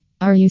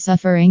Are you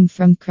suffering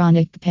from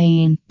chronic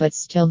pain but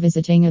still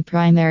visiting a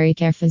primary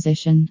care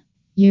physician?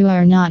 You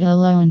are not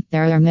alone.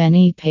 There are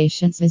many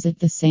patients visit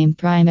the same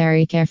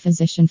primary care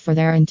physician for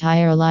their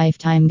entire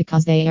lifetime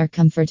because they are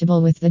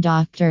comfortable with the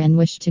doctor and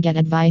wish to get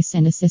advice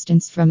and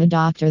assistance from a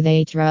doctor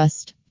they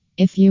trust.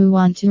 If you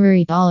want to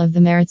reap all of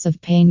the merits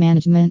of pain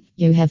management,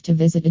 you have to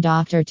visit a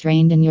doctor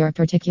trained in your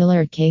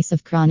particular case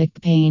of chronic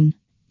pain.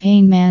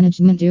 Pain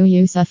management. Do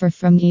you suffer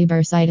from knee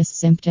bursitis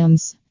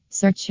symptoms?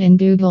 Search in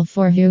Google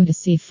for who to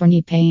see for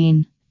knee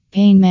pain.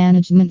 Pain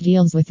management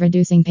deals with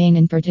reducing pain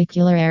in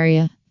particular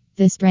area.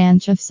 This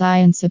branch of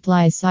science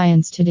applies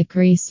science to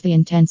decrease the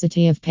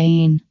intensity of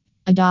pain.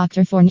 A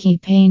doctor for knee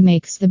pain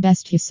makes the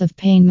best use of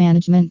pain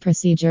management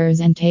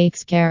procedures and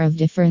takes care of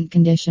different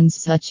conditions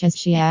such as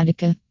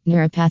sciatica,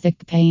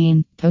 neuropathic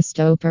pain,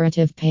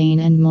 postoperative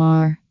pain, and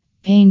more.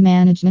 Pain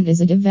management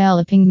is a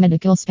developing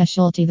medical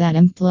specialty that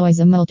employs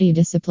a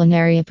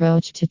multidisciplinary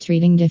approach to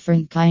treating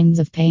different kinds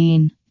of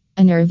pain.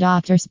 A nerve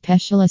doctor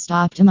specialist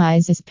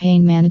optimizes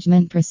pain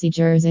management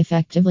procedures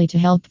effectively to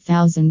help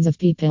thousands of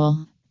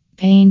people.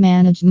 Pain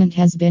management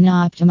has been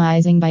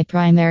optimizing by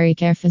primary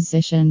care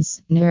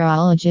physicians,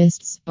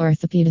 neurologists,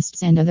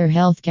 orthopedists, and other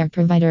healthcare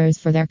providers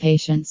for their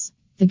patients.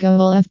 The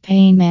goal of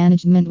pain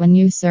management. When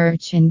you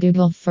search in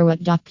Google for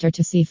what doctor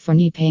to see for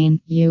knee pain,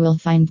 you will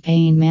find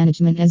pain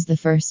management as the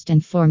first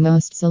and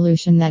foremost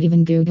solution that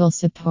even Google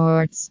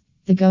supports.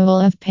 The goal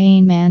of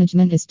pain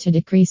management is to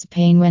decrease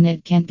pain when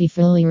it can't be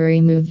fully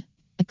removed.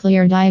 A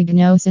clear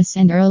diagnosis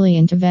and early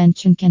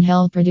intervention can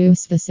help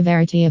reduce the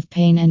severity of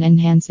pain and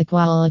enhance the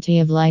quality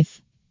of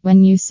life.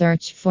 When you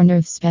search for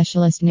nerve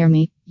specialist near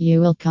me, you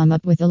will come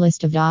up with a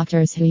list of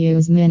doctors who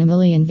use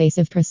minimally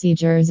invasive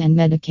procedures and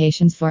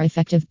medications for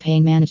effective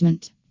pain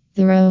management.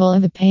 The role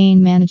of a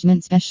pain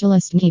management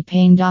specialist. Knee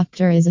pain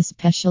doctor is a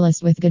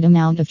specialist with good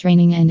amount of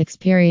training and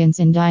experience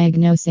in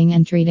diagnosing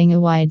and treating a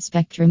wide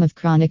spectrum of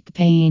chronic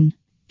pain.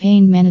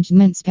 Pain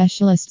management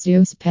specialists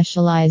use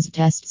specialized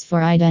tests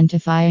for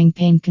identifying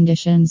pain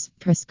conditions,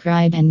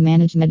 prescribe and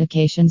manage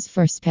medications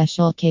for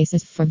special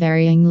cases for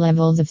varying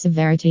levels of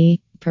severity,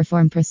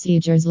 perform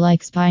procedures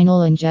like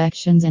spinal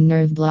injections and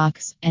nerve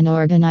blocks, and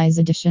organize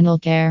additional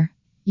care.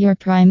 Your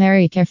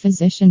primary care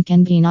physician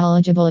can be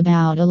knowledgeable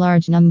about a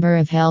large number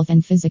of health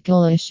and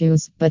physical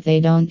issues, but they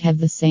don't have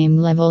the same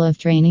level of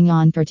training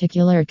on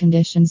particular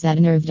conditions that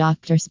a nerve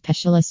doctor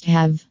specialist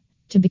have.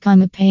 To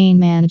become a pain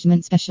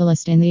management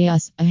specialist in the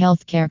US, a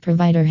healthcare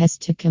provider has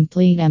to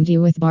complete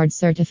MD with board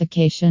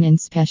certification in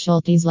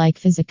specialties like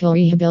physical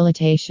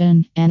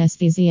rehabilitation,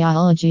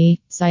 anesthesiology,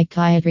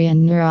 psychiatry,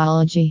 and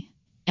neurology.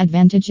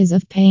 Advantages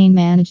of pain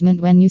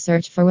management. When you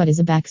search for what is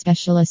a back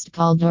specialist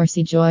called or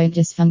see joint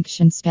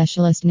dysfunction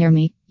specialist near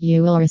me,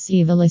 you will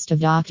receive a list of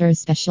doctors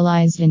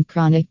specialized in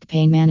chronic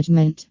pain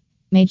management.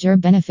 Major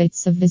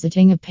benefits of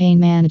visiting a pain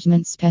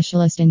management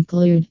specialist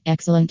include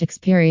excellent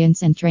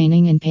experience and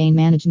training in pain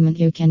management.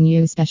 You can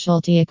use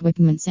specialty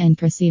equipments and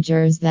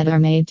procedures that are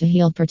made to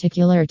heal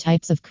particular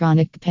types of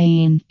chronic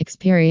pain.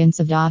 Experience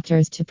of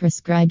doctors to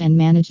prescribe and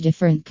manage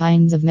different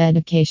kinds of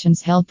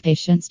medications help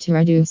patients to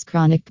reduce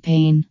chronic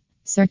pain.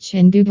 Search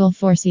in Google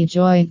for see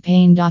joint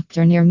pain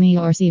doctor near me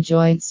or see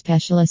joint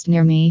specialist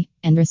near me,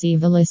 and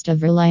receive a list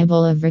of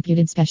reliable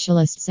reputed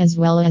specialists as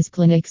well as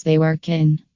clinics they work in.